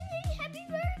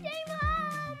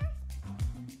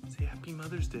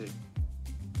Mother's Day.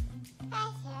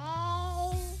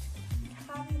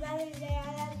 Happy Mother's Day,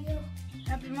 I love you.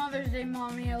 Happy Mother's Day,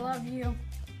 Mommy, I love you.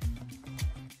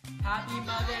 Happy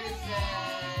Mother's Day.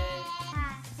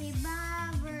 Happy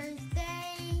Mother's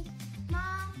Day,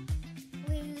 Mom,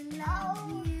 we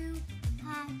love you.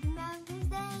 Happy Mother's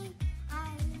Day,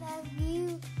 I love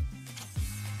you.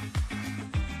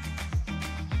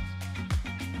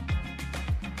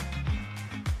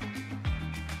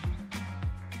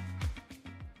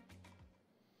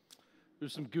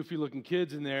 There's some goofy looking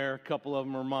kids in there. A couple of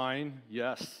them are mine.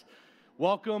 Yes.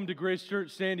 Welcome to Grace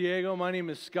Church San Diego. My name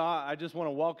is Scott. I just want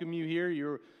to welcome you here.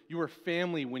 You were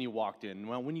family when you walked in.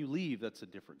 Well, when you leave, that's a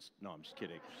difference. No, I'm just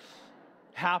kidding.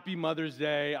 Happy Mother's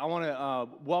Day. I want to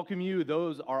welcome you,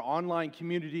 our online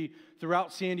community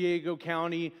throughout San Diego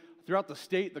County, throughout the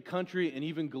state, the country, and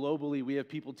even globally. We have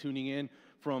people tuning in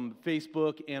from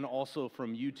Facebook and also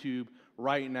from YouTube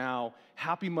right now.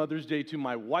 Happy Mother's Day to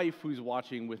my wife who's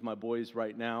watching with my boys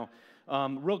right now.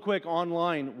 Real quick,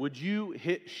 online, would you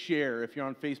hit share, if you're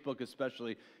on Facebook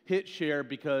especially, hit share,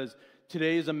 because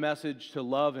today is a message to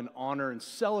love and honor and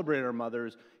celebrate our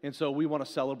mothers, and so we want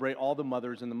to celebrate all the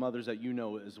mothers and the mothers that you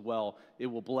know as well. It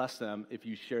will bless them if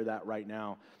you share that right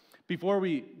now. Before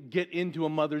we get into a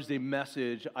Mother's Day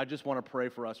message, I just want to pray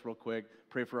for us real quick,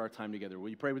 pray for our time together. Will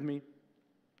you pray with me?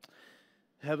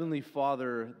 Heavenly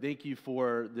Father, thank you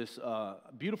for this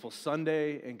beautiful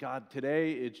Sunday. And God,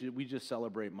 today we just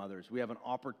celebrate mothers. We have an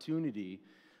opportunity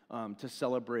to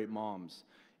celebrate moms.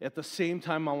 At the same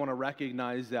time, I want to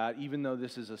recognize that even though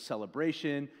this is a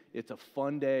celebration, it's a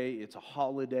fun day, it's a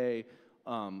holiday,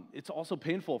 it's also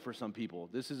painful for some people.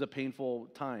 This is a painful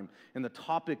time. And the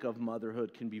topic of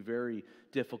motherhood can be very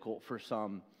difficult for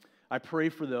some. I pray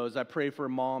for those. I pray for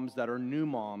moms that are new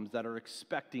moms, that are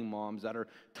expecting moms, that are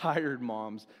tired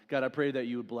moms. God, I pray that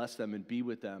you would bless them and be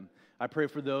with them. I pray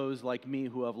for those like me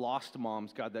who have lost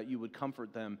moms, God, that you would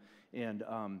comfort them and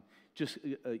just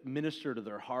minister to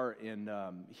their heart and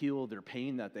heal their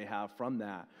pain that they have from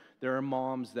that. There are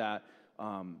moms that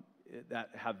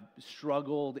have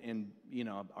struggled and,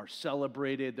 are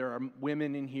celebrated. There are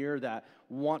women in here that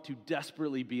want to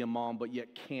desperately be a mom, but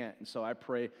yet can't. And so I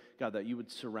pray, God, that you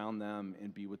would surround them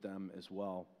and be with them as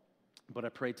well. But I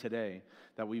pray today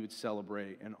that we would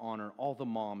celebrate and honor all the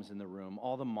moms in the room,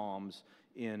 all the moms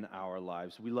in our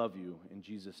lives. We love you. In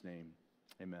Jesus' name,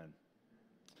 amen.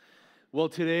 Well,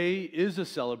 today is a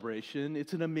celebration.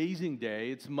 It's an amazing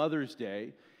day. It's Mother's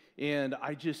Day. And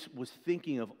I just was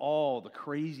thinking of all the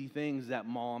crazy things that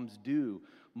moms do.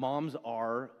 Moms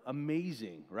are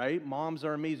amazing, right? Moms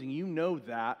are amazing. You know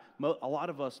that. A lot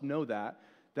of us know that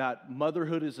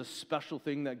motherhood is a special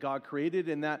thing that God created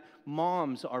and that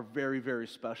moms are very, very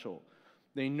special.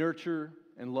 They nurture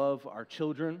and love our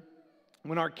children.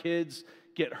 When our kids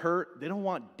get hurt, they don't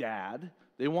want dad.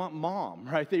 They want mom,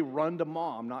 right? They run to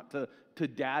mom, not to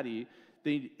daddy.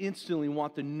 They instantly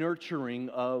want the nurturing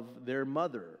of their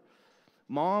mother.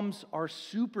 Moms are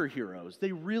superheroes.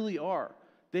 They really are.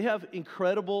 They have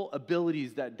incredible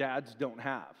abilities that dads don't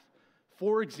have.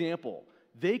 For example,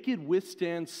 they could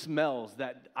withstand smells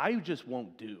that I just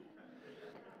won't do.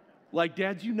 Like,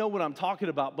 dads, you know what I'm talking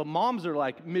about, but moms are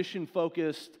like mission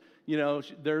focused.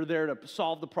 They're there to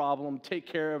solve the problem, take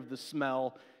care of the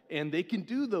smell, and they can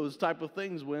do those type of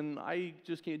things when I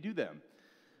just can't do them.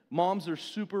 Moms are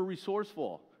super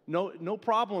resourceful. No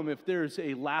problem if there's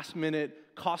a last-minute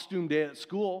costume day at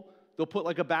school. They'll put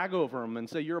like a bag over them and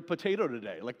say, you're a potato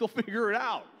today. Like, they'll figure it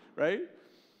out, right?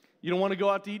 You don't want to go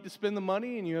out to eat to spend the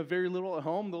money and you have very little at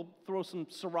home, they'll throw some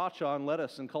sriracha on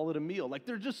lettuce and call it a meal. Like,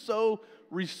 they're just so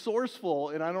resourceful,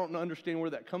 and I don't understand where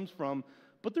that comes from,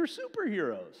 but they're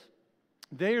superheroes.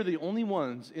 They are the only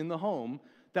ones in the home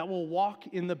that will walk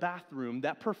in the bathroom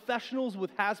that professionals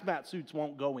with hazmat suits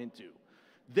won't go into.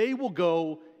 They will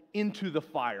go into the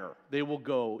fire. They will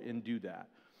go and do that.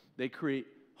 They create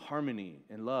harmony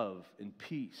and love and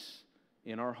peace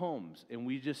in our homes, and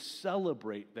we just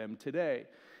celebrate them today.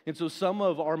 And so some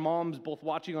of our moms, both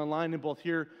watching online and both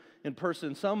here in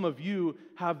person, some of you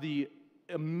have the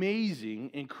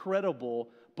amazing, incredible,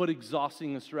 but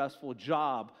exhausting and stressful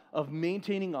job of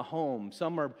maintaining a home.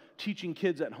 Some are teaching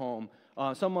kids at home.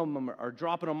 Some of them are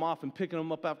dropping them off and picking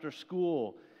them up after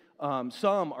school.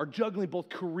 Some are juggling both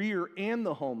career and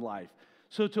the home life.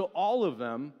 So to all of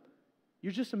them,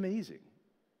 you're just amazing.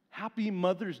 Happy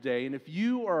Mother's Day. And if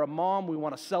you are a mom, we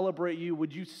want to celebrate you.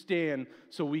 Would you stand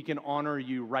so we can honor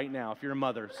you right now? If you're a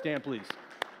mother, stand please.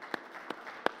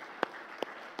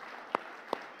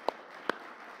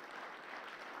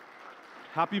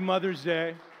 Happy Mother's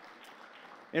Day.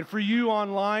 And for you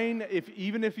online,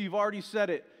 even if you've already said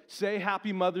it, say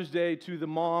Happy Mother's Day to the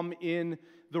mom in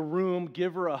the room,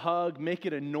 give her a hug, make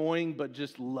it annoying, but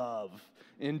just love.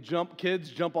 And kids,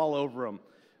 jump all over them.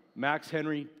 Max,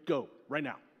 Henry, go right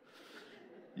now.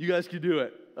 You guys can do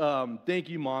it. Thank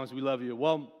you, moms. We love you.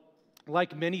 Well,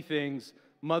 like many things,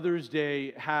 Mother's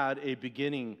Day had a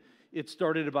beginning. It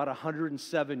started about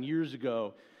 107 years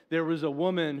ago. There was a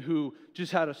woman who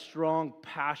just had a strong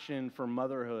passion for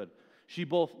motherhood. She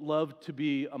both loved to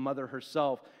be a mother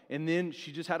herself, and then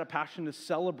she just had a passion to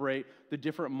celebrate the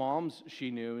different moms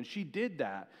she knew, and she did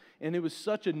that. And it was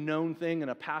such a known thing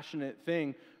and a passionate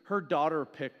thing. Her daughter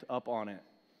picked up on it.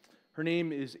 Her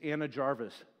name is Anna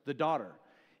Jarvis, the daughter.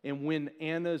 And when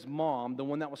Anna's mom, the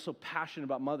one that was so passionate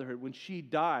about motherhood, when she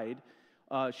died,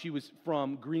 she was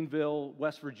from Greenville,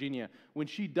 West Virginia. When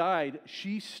she died,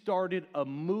 she started a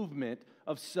movement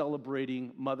of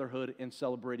celebrating motherhood and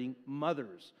celebrating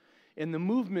mothers. And the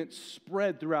movement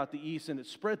spread throughout the East, and it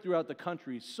spread throughout the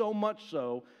country, so much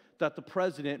so that the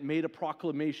president made a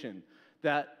proclamation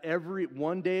that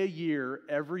one day a year,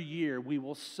 every year, we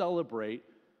will celebrate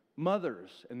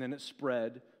mothers. And then it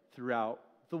spread throughout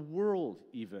the world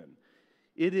even.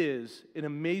 It is an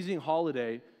amazing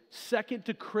holiday. Second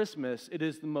to Christmas, it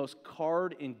is the most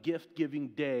card and gift-giving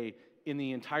day in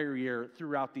the entire year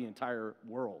throughout the entire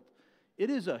world. It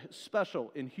is a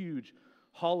special and huge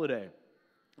holiday.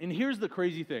 And here's the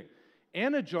crazy thing.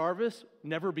 Anna Jarvis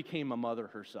never became a mother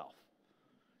herself.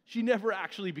 She never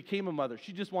actually became a mother.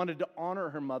 She just wanted to honor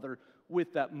her mother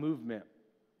with that movement.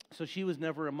 So she was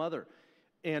never a mother.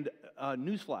 And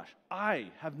newsflash,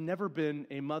 I have never been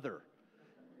a mother.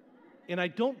 And I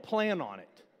don't plan on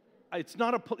it. It's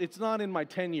not in my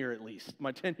 10-year at least,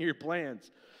 my 10-year plans.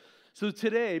 So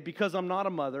today, because I'm not a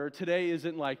mother, today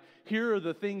isn't like, here are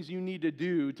the things you need to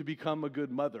do to become a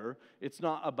good mother. It's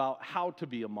not about how to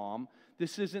be a mom.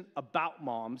 This isn't about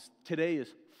moms. Today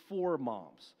is for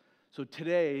moms. So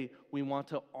today, we want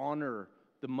to honor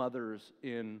the mothers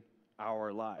in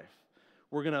our life.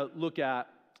 We're going to look at,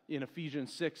 in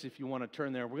Ephesians 6, if you want to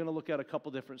turn there, we're going to look at a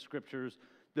couple different scriptures.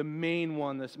 The main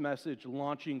one, this message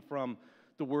launching from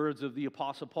the words of the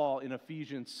Apostle Paul in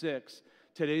Ephesians 6.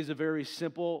 Today's a very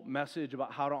simple message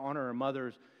about how to honor our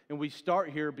mothers. And we start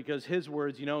here because his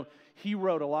words, he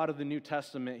wrote a lot of the New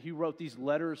Testament. He wrote these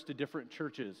letters to different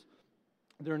churches.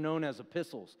 They're known as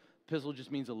epistles. Epistle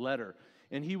just means a letter.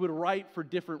 And he would write for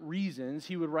different reasons.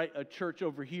 He would write a church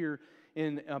over here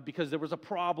because there was a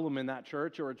problem in that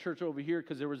church, or a church over here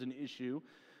because there was an issue.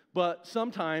 But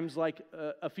sometimes, like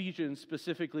Ephesians,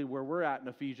 specifically where we're at in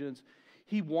Ephesians,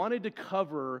 he wanted to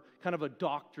cover kind of a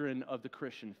doctrine of the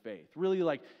Christian faith. Really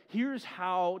like, here's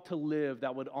how to live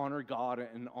that would honor God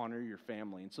and honor your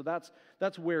family. And so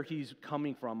that's where he's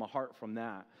coming from, a heart from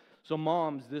that. So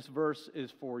moms, this verse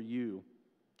is for you.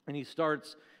 And he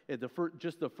starts at the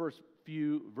first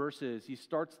few verses. He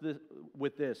starts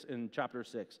with this in chapter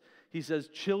 6. He says,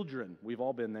 children, we've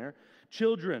all been there.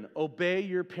 Children, obey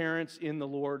your parents in the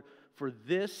Lord, for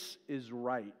this is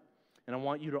right. And I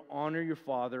want you to honor your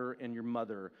father and your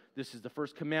mother. This is the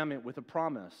first commandment with a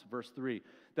promise, verse 3,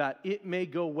 that it may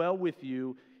go well with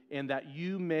you and that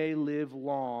you may live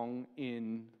long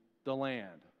in the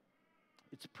land.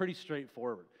 It's pretty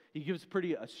straightforward. He gives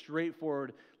a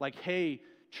straightforward, like, hey,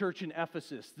 church in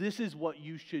Ephesus, this is what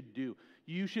you should do.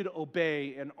 You should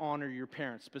obey and honor your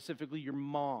parents, specifically your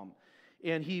mom.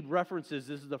 And he references,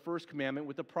 this is the first commandment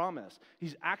with a promise.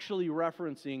 He's actually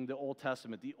referencing the Old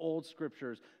Testament, the old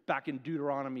scriptures back in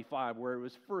Deuteronomy 5, where it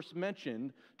was first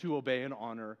mentioned to obey and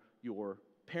honor your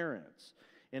parents.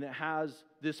 And it has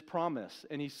this promise.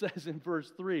 And he says in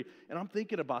verse 3, and I'm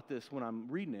thinking about this when I'm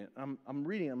reading it.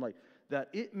 I'm like, that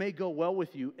it may go well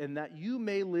with you and that you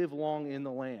may live long in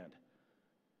the land.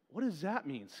 What does that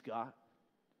mean, Scott?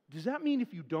 Does that mean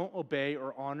if you don't obey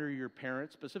or honor your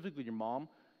parents, specifically your mom,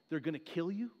 they're going to kill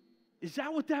you? Is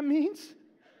that what that means?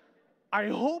 I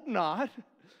hope not.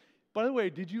 By the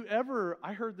way,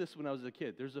 I heard this when I was a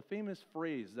kid. There's a famous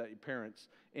phrase that parents,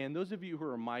 and those of you who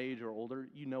are my age or older,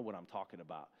 you know what I'm talking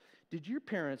about. Did your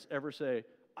parents ever say,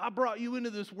 I brought you into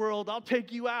this world, I'll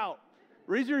take you out?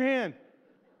 Raise your hand.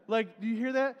 Like, do you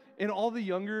hear that? And all the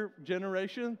younger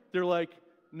generation, they're like,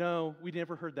 no, we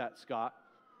never heard that, Scott.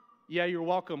 Yeah, you're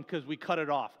welcome, because we cut it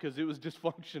off, because it was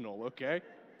dysfunctional, okay?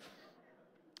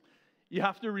 You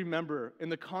have to remember, in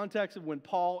the context of when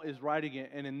Paul is writing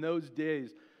it, and in those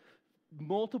days,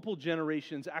 multiple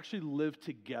generations actually lived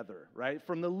together, right?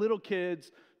 From the little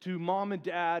kids to mom and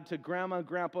dad to grandma and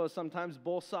grandpa, sometimes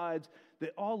both sides, they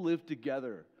all lived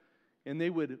together. And they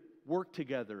would work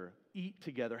together, eat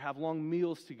together, have long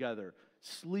meals together,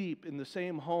 sleep in the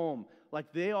same home.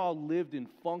 Like they all lived and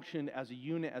functioned as a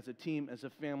unit, as a team, as a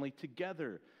family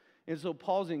together. And so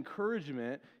Paul's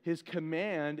encouragement, his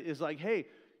command is like, hey,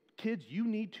 kids, you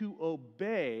need to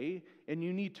obey and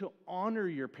you need to honor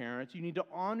your parents. You need to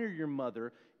honor your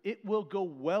mother. It will go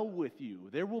well with you.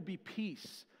 There will be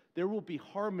peace. There will be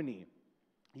harmony.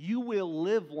 You will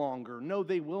live longer. No,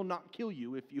 they will not kill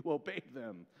you if you obey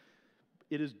them.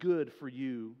 It is good for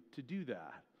you to do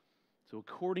that. So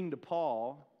according to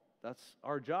Paul, that's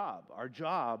our job. Our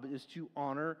job is to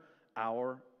honor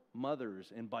our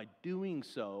mothers. And by doing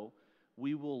so,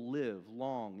 we will live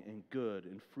long and good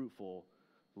and fruitful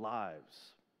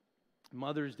lives.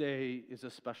 Mother's Day is a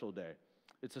special day.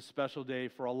 It's a special day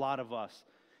for a lot of us.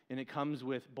 And it comes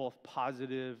with both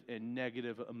positive and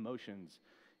negative emotions.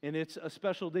 And it's a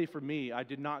special day for me. I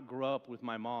did not grow up with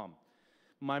my mom.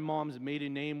 My mom's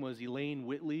maiden name was Elaine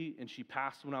Whitley, and she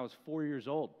passed when I was 4 years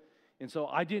old. And so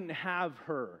I didn't have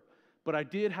her, but I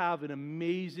did have an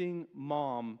amazing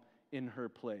mom in her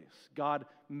place. God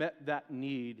met that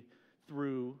need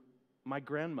through my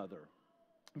grandmother.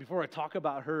 Before I talk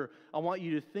about her, I want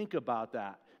you to think about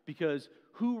that, because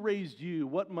who raised you?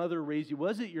 What mother raised you?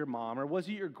 Was it your mom, or was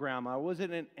it your grandma, or was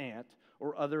it an aunt,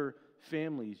 or other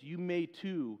families? You may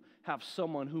too have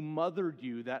someone who mothered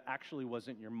you that actually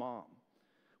wasn't your mom.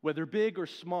 Whether big or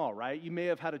small, right? You may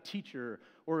have had a teacher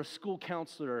or a school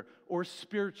counselor or a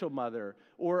spiritual mother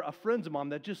or a friend's mom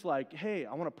that just like, hey,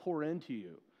 I want to pour into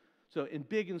you. So in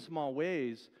big and small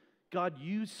ways, God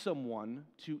used someone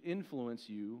to influence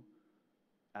you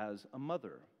as a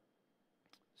mother.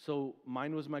 So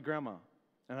mine was my grandma,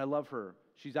 and I love her.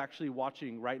 She's actually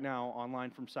watching right now online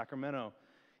from Sacramento,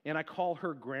 and I call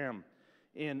her Gram.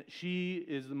 And she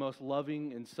is the most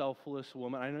loving and selfless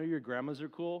woman. I know your grandmas are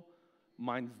cool.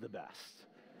 Mine's the best.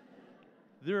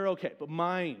 They're okay, but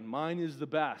mine is the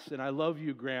best. And I love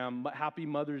you, Graham. Happy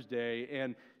Mother's Day.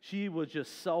 And she was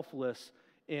just selfless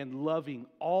and loving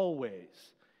always.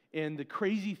 And the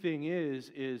crazy thing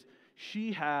is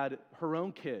she had her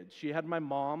own kids. She had my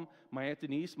mom, my Aunt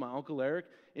Denise, my Uncle Eric.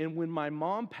 And when my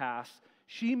mom passed,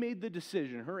 she made the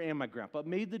decision, her and my grandpa,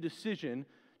 made the decision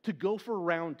to go for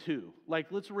round two.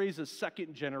 Like, let's raise a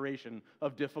second generation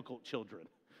of difficult children.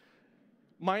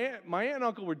 My aunt and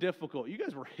uncle were difficult. You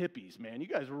guys were hippies, man. You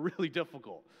guys were really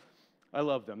difficult. I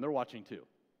love them. They're watching too.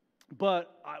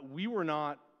 But we were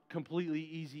not completely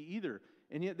easy either.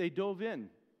 And yet they dove in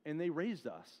and they raised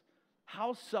us.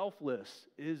 How selfless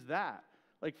is that?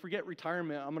 Like, forget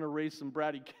retirement. I'm going to raise some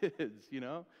bratty kids, you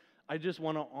know? I just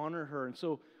want to honor her. And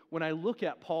so when I look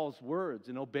at Paul's words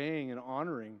and obeying and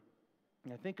honoring,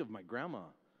 I think of my grandma.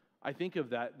 I think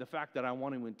of that, the fact that I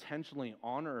want to intentionally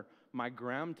honor my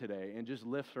gram today and just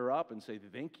lift her up and say,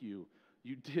 thank you.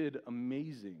 You did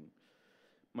amazing.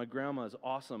 My grandma is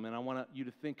awesome, and I want you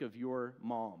to think of your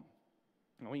mom.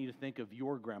 I want you to think of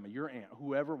your grandma, your aunt,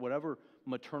 whoever, whatever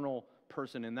maternal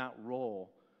person in that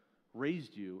role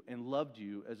raised you and loved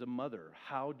you as a mother.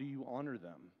 How do you honor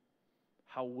them?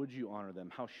 How would you honor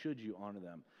them? How should you honor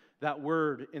them? That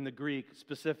word in the Greek,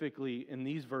 specifically in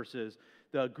these verses,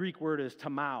 the Greek word is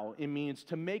tamao. It means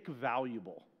to make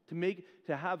valuable,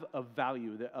 to have a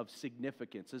value of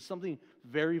significance. It's something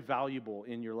very valuable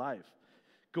in your life.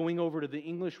 Going over to the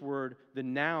English word, the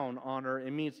noun honor,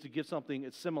 it means to give something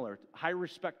similar, high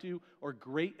respect to or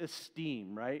great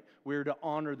esteem, right? We are to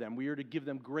honor them. We are to give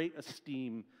them great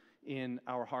esteem in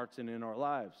our hearts and in our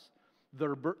lives.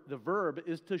 The verb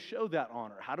is to show that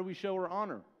honor. How do we show our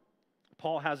honor?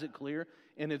 Paul has it clear,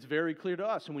 and it's very clear to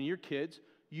us. And when you're kids,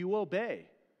 you obey.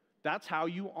 That's how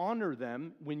you honor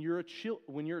them. When you're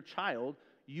a child,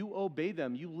 you obey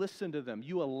them. You listen to them.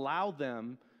 You allow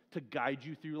them to guide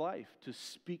you through life, to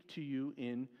speak to you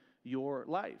in your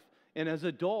life. And as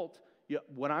adult,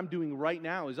 what I'm doing right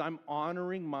now is I'm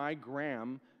honoring my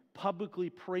gram, publicly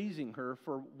praising her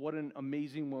for what an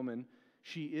amazing woman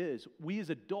she is. We as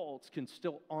adults can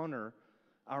still honor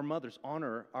our mothers,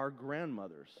 honor our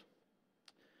grandmothers.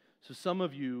 So some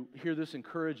of you hear this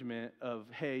encouragement of,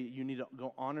 hey, you need to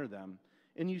go honor them,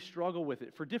 and you struggle with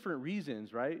it for different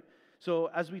reasons, right? So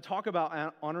as we talk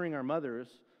about honoring our mothers,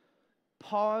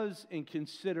 pause and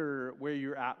consider where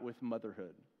you're at with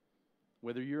motherhood,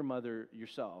 whether you're a mother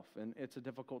yourself, and it's a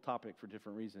difficult topic for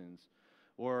different reasons,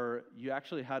 or you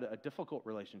actually had a difficult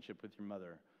relationship with your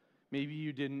mother. Maybe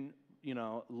you didn't,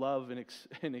 love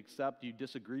and accept, you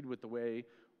disagreed with the way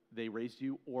they raised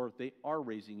you, or they are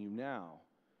raising you now.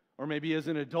 Or maybe as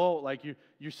an adult, like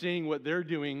you're seeing what they're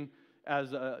doing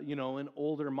as an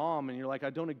older mom, and you're like,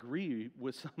 I don't agree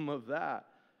with some of that.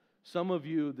 Some of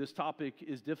you, this topic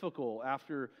is difficult.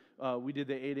 After we did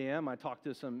the 8 a.m., I talked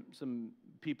to some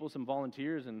people, some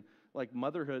volunteers, and like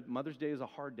Mother's Day is a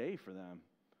hard day for them.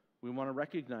 We want to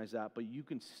recognize that, but you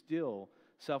can still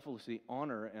selflessly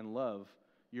honor and love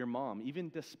your mom, even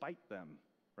despite them,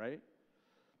 right?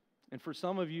 And for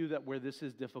some of you that where this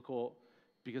is difficult,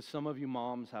 because some of you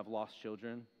moms have lost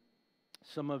children,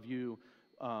 some of you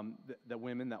that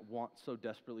women that want so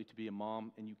desperately to be a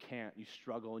mom and you can't, you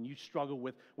struggle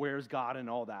with where's God and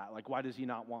all that. Like, why does he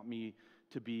not want me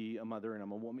to be a mother and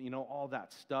I'm a woman? You know, all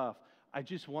that stuff. I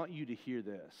just want you to hear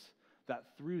this, that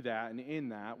through that and in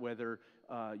that, whether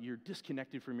you're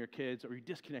disconnected from your kids or you're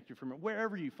disconnected from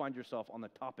wherever you find yourself on the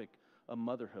topic of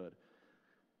motherhood,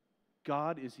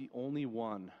 God is the only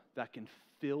one that can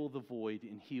fill the void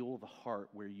and heal the heart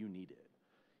where you need it.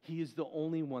 He is the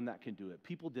only one that can do it.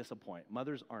 People disappoint.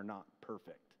 Mothers are not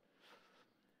perfect.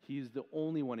 He is the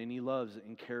only one, and he loves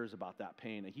and cares about that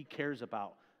pain. And he cares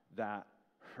about that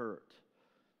hurt.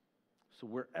 So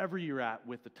wherever you're at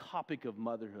with the topic of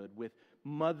motherhood, with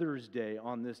Mother's Day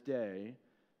on this day,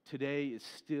 today is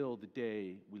still the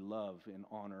day we love and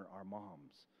honor our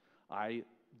moms. I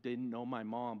didn't know my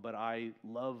mom, but I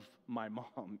love my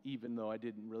mom, even though I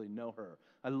didn't really know her.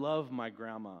 I love my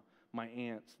grandma, my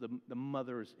aunts, the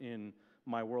mothers in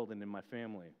my world and in my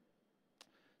family.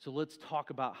 So let's talk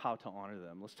about how to honor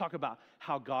them. Let's talk about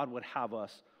how God would have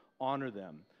us honor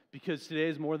them. Because today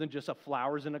is more than just a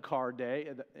flowers and a card day,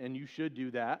 and you should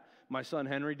do that. My son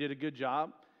Henry did a good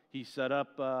job. He set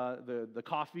up the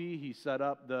coffee. He set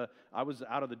up I was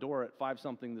out of the door at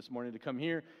 5-something this morning to come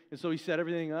here. And so he set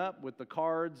everything up with the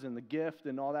cards and the gift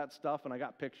and all that stuff. And I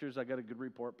got pictures. I got a good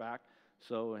report back.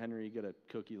 So, Henry, you get a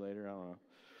cookie later. I don't know.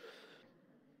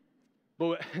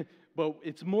 But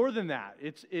it's more than that.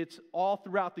 It's all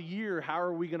throughout the year. How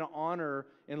are we going to honor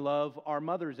and love our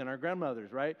mothers and our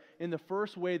grandmothers, right? And the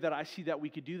first way that I see that we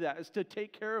could do that is to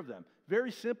take care of them.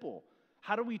 Very simple.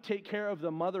 How do we take care of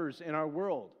the mothers in our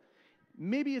world?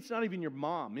 Maybe it's not even your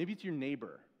mom. Maybe it's your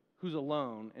neighbor who's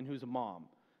alone and who's a mom.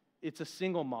 It's a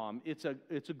single mom. It's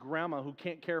a grandma who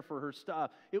can't care for her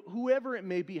stuff. Whoever it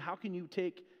may be, how can you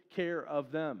take care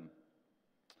of them?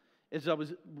 As I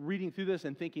was reading through this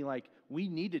and thinking, like, we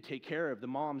need to take care of the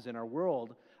moms in our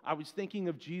world, I was thinking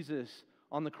of Jesus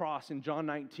on the cross in John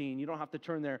 19. You don't have to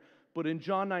turn there, but in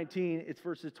John 19, it's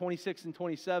verses 26 and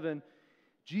 27.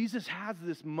 Jesus has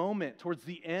this moment towards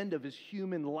the end of his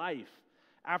human life.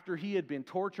 After he had been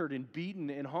tortured and beaten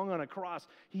and hung on a cross,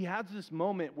 he has this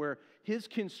moment where his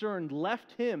concern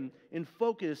left him and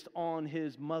focused on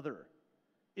his mother.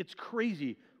 It's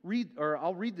crazy.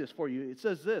 I'll read this for you. It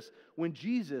says this: when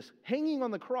Jesus, hanging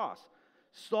on the cross,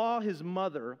 saw his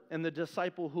mother and the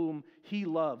disciple whom he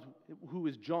loved, who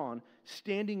is John,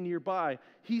 standing nearby,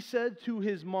 he said to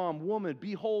his mom, "Woman,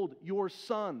 behold your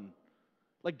son."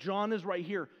 Like, John is right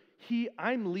here.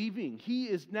 I'm leaving. He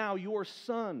is now your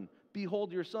son.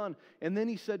 Behold your son. And then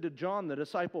he said to John, the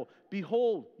disciple,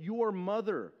 "Behold your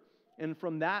mother." And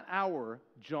from that hour,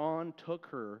 John took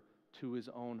her to his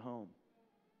own home.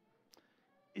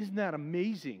 Isn't that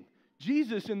amazing?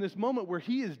 Jesus, in this moment where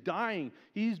he is dying,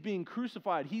 he's being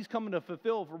crucified, he's coming to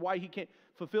fulfill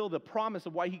the promise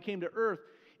of why he came to earth,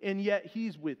 and yet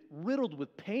he's riddled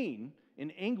with pain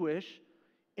and anguish,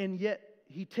 and yet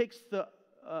he takes the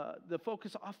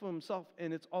focus off of himself,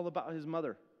 and it's all about his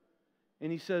mother.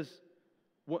 And he says,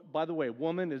 by the way,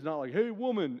 woman is not like, "Hey,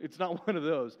 woman." It's not one of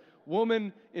those.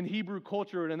 Woman in Hebrew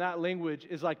culture and in that language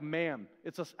is like ma'am.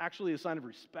 It's actually a sign of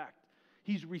respect.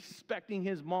 He's respecting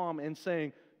his mom and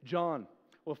saying, "John."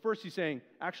 Well, first he's saying,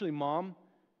 "Actually, Mom,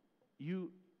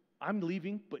 I'm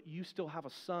leaving, but you still have a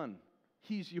son.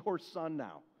 He's your son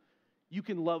now. You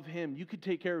can love him. You can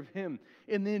take care of him.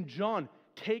 And then, John,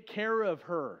 take care of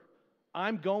her.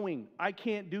 I'm going. I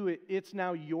can't do it. It's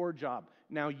now your job.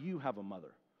 Now you have a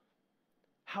mother."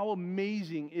 How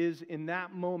amazing is, in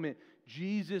that moment,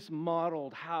 Jesus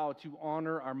modeled how to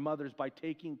honor our mothers by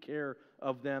taking care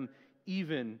of them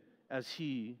even as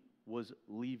he was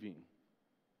leaving.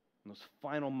 In those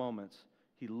final moments,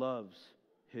 he loves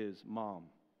his mom.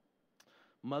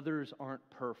 Mothers aren't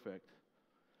perfect,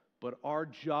 but our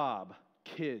job,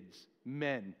 kids,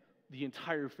 men, the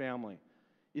entire family,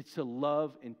 is to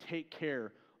love and take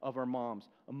care of our moms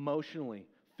emotionally,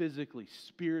 physically,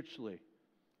 spiritually,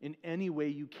 in any way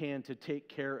you can to take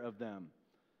care of them.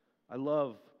 I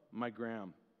love my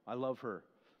gram. I love her.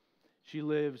 She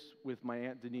lives with my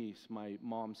Aunt Denise, my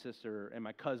mom's sister, and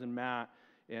my cousin Matt,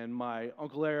 and my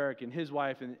Uncle Eric and his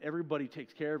wife, and everybody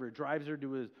takes care of her, drives her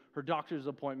to her doctor's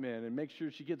appointment, and makes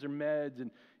sure she gets her meds, and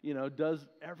does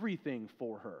everything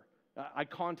for her.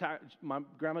 My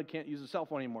grandma can't use a cell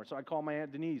phone anymore, so I call my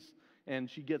Aunt Denise, and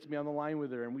she gets me on the line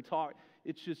with her, and we talk.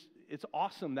 It's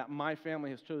awesome that my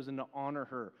family has chosen to honor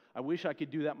her. I wish I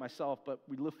could do that myself, but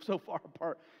we live so far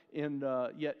apart, and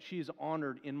yet she's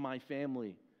honored in my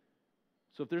family.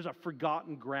 So if there's a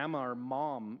forgotten grandma or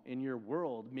mom in your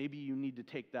world, maybe you need to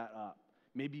take that up.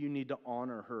 Maybe you need to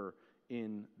honor her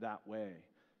in that way.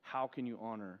 How can you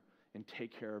honor and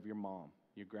take care of your mom,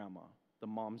 your grandma, the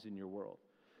moms in your world?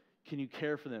 Can you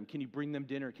care for them? Can you bring them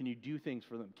dinner? Can you do things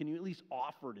for them? Can you at least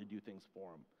offer to do things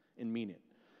for them and mean it?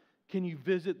 Can you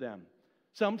visit them?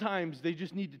 Sometimes they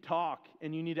just need to talk,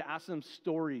 and you need to ask them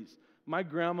stories. My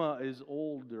grandma is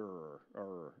older,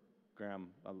 I'm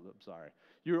sorry.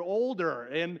 You're older,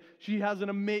 and she has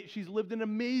she's lived an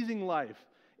amazing life.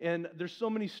 And there's so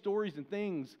many stories and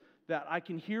things that I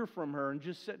can hear from her and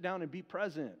just sit down and be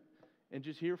present and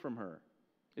just hear from her.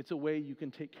 It's a way you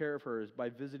can take care of her is by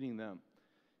visiting them.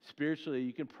 Spiritually,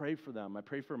 you can pray for them. I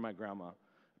pray for my grandma.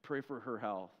 I pray for her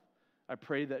health. I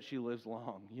pray that she lives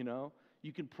long, you know.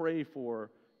 You can pray for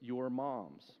your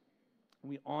moms.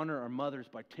 We honor our mothers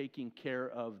by taking care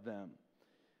of them.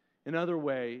 Another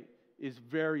way is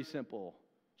very simple.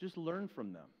 Just learn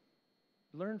from them.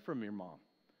 Learn from your mom.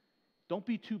 Don't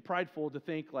be too prideful to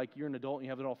think like you're an adult and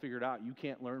you have it all figured out. You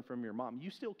can't learn from your mom. You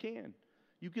still can.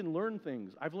 You can learn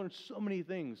things. I've learned so many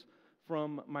things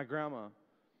from my grandma.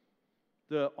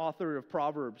 The author of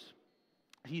Proverbs,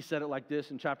 he said it like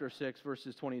this in chapter 6,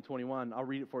 verses 20 and 21. I'll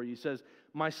read it for you. He says,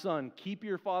 "My son, keep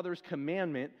your father's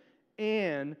commandment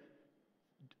and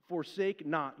forsake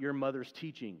not your mother's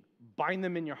teaching. Bind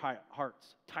them in your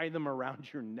hearts. Tie them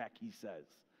around your neck," he says.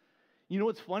 You know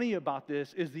what's funny about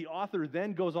this is the author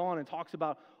then goes on and talks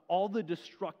about all the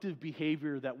destructive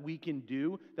behavior that we can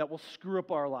do that will screw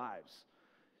up our lives.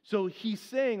 So he's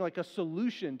saying like a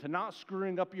solution to not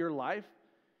screwing up your life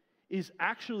is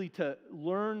actually to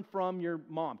learn from your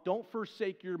mom. Don't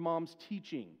forsake your mom's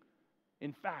teaching.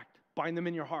 In fact, bind them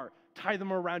in your heart. Tie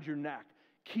them around your neck.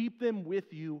 Keep them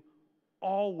with you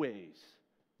always.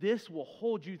 This will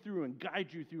hold you through and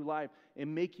guide you through life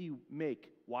and make you make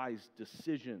wise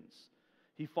decisions.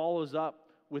 He follows up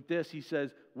with this. He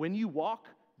says, when you walk,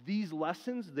 these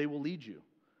lessons, they will lead you.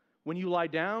 When you lie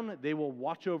down, they will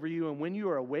watch over you. And when you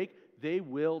are awake, they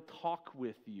will talk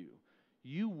with you.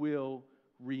 You will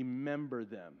remember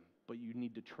them, but you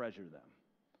need to treasure them.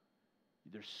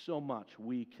 There's so much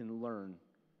we can learn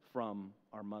from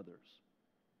our mothers.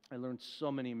 I learned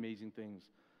so many amazing things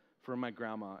from my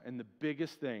grandma. And the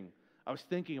biggest thing, I was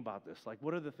thinking about this, like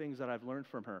what are the things that I've learned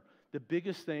from her? The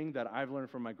biggest thing that I've learned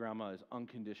from my grandma is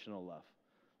unconditional love.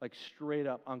 Like straight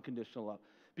up unconditional love.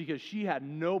 Because she had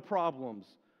no problems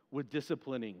with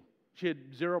disciplining. She had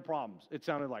zero problems. It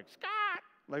sounded like, Scott!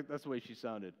 Like that's the way she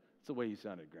sounded. It's the way you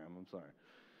sounded, Grandma. I'm sorry.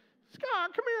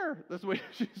 Scott, come here. That's the way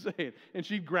she'd say it. And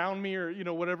she'd ground me or,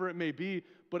 whatever it may be.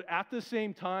 But at the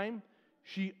same time,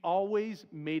 she always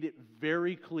made it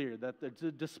very clear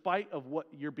that despite of what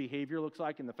your behavior looks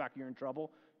like and the fact you're in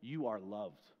trouble, you are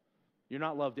loved. You're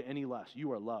not loved any less.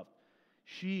 You are loved.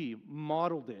 She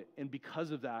modeled it, and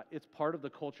because of that, it's part of the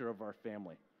culture of our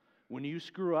family. When you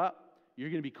screw up, you're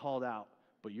going to be called out,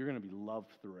 but you're going to be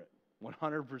loved through it,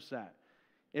 100%.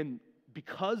 And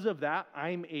because of that,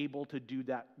 I'm able to do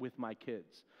that with my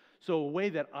kids. So a way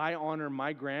that I honor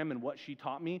my gram and what she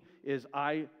taught me is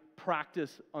I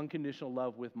practice unconditional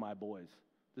love with my boys.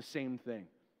 The same thing.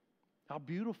 How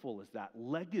beautiful is that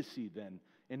legacy then?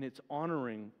 And it's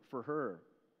honoring for her.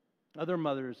 Other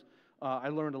mothers I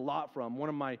learned a lot from. One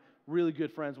of my really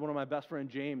good friends, one of my best friend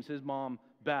James, his mom,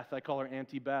 Beth, I call her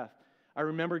Auntie Beth. I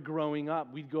remember growing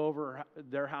up, we'd go over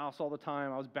their house all the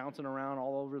time. I was bouncing around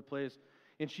all over the place.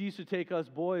 And she used to take us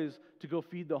boys to go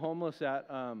feed the homeless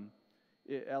during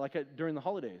the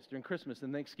holidays, during Christmas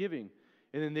and Thanksgiving.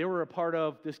 And then they were a part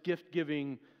of this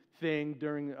gift-giving thing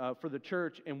for the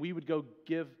church, and we would go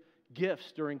give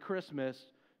gifts during Christmas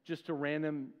just to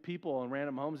random people and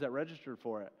random homes that registered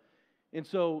for it. And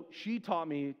so she taught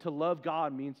me to love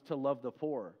God means to love the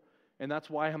poor. And that's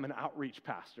why I'm an outreach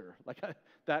pastor.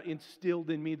 That instilled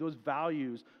in me those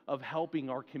values of helping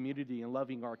our community and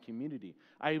loving our community.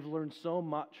 I've learned so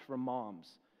much from moms.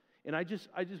 And I just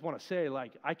want to say,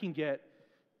 I can get,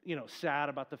 sad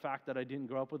about the fact that I didn't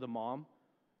grow up with a mom.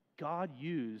 God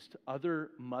used other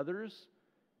mothers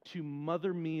to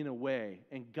mother me in a way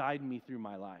and guide me through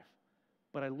my life.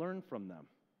 But I learned from them.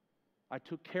 I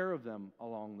took care of them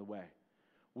along the way.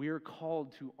 We are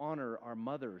called to honor our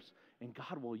mothers, and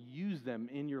God will use them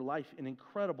in your life in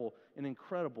incredible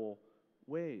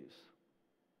ways.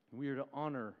 We are to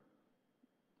honor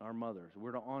our mothers.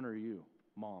 We're to honor you,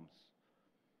 moms.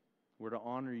 We're to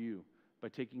honor you by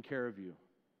taking care of you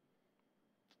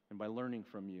and by learning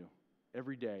from you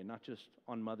every day, not just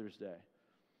on Mother's Day.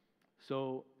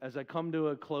 So as I come to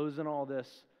a close in all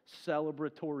this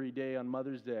celebratory day on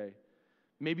Mother's Day,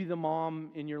 maybe the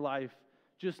mom in your life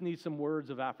just needs some words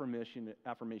of affirmation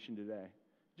today,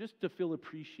 just to feel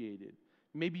appreciated.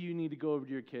 Maybe you need to go over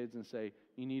to your kids and say,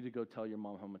 you need to go tell your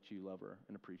mom how much you love her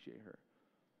and appreciate her,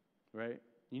 right?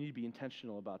 You need to be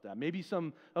intentional about that. Maybe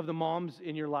some of the moms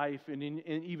in your life and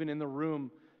even in the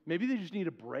room, maybe they just need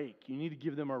a break. You need to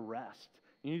give them a rest.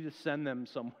 You need to send them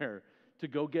somewhere to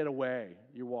go get away.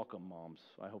 You're welcome, moms.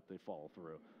 I hope they follow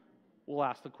through. We'll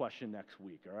ask the question next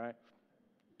week, all right?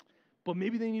 But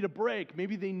maybe they need a break.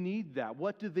 Maybe they need that.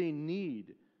 What do they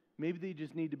need? Maybe they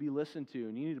just need to be listened to,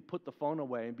 and you need to put the phone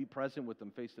away and be present with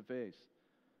them face to face.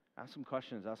 Ask them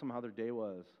questions. Ask them how their day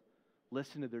was.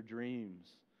 Listen to their dreams.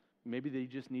 Maybe they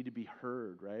just need to be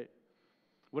heard, right?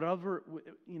 Whatever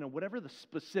the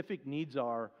specific needs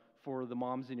are for the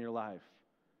moms in your life,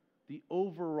 the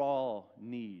overall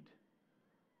need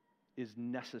is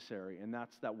necessary, and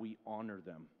that's that we honor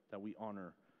them, that we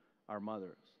honor our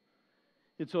mothers.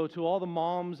 And so to all the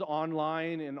moms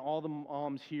online and all the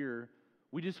moms here,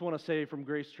 we just want to say from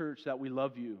Grace Church that we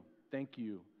love you. Thank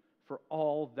you for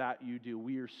all that you do.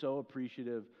 We are so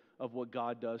appreciative of what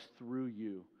God does through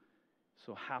you.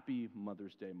 So happy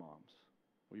Mother's Day, moms.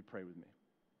 Will you pray with me?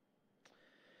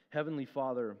 Heavenly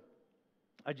Father,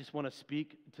 I just want to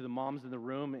speak to the moms in the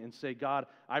room and say, God,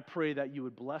 I pray that you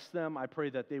would bless them. I pray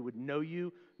that they would know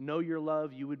you, know your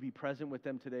love. You would be present with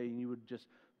them today, and you would just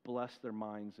bless their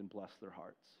minds and bless their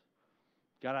hearts.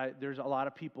 God, there's a lot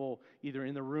of people either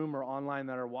in the room or online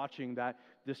that are watching that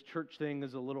this church thing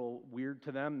is a little weird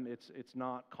to them. It's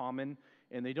not common,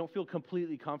 and they don't feel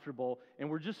completely comfortable, and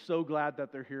we're just so glad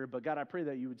that they're here. But God, I pray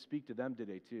that you would speak to them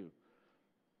today too.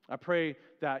 I pray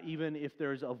that even if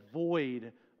there's a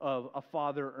void of a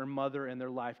father or mother in their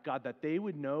life, God, that they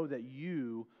would know that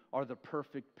you are the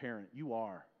perfect parent. You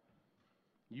are.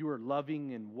 You are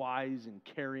loving and wise and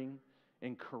caring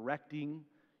and correcting.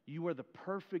 You are the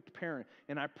perfect parent.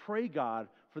 And I pray, God,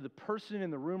 for the person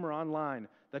in the room or online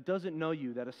that doesn't know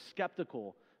you, that is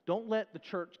skeptical, don't let the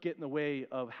church get in the way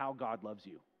of how God loves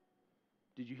you.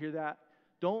 Did you hear that?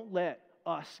 Don't let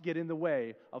us get in the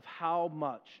way of how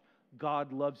much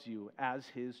God loves you as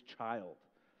his child.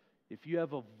 If you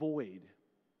have a void,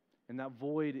 and that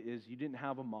void is you didn't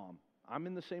have a mom, I'm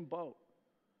in the same boat.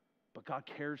 But God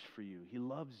cares for you. He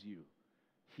loves you.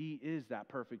 He is that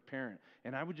perfect parent.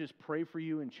 And I would just pray for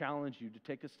you and challenge you to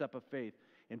take a step of faith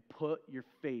and put your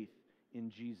faith in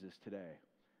Jesus today.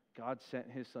 God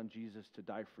sent his son Jesus to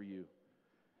die for you.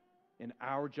 And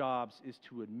our jobs is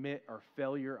to admit our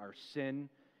failure, our sin,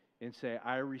 and say,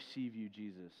 I receive you,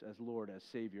 Jesus, as Lord, as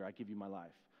Savior. I give you my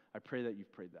life. I pray that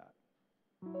you've prayed that.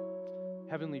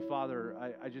 Heavenly Father,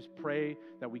 I just pray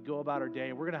that we go about our day,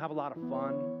 and we're going to have a lot of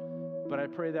fun, but I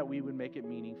pray that we would make it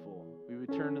meaningful. We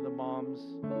would turn to the moms,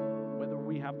 whether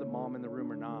we have the mom in the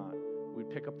room or not.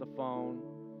 We'd pick up the phone.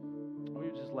 We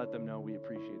would just let them know we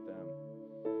appreciate them.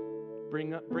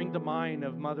 Bring to mind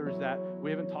of mothers that we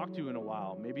haven't talked to in a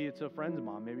while. Maybe it's a friend's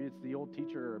mom. Maybe it's the old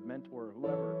teacher or mentor or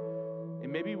whoever.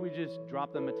 And maybe we just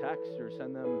drop them a text or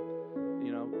send them,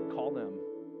 call them,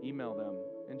 email them,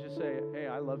 and just say, hey,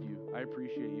 I love you. I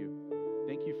appreciate you.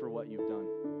 Thank you for what you've done.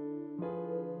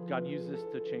 God, use this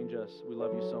to change us. We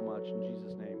love you so much. In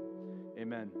Jesus' name,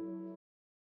 amen.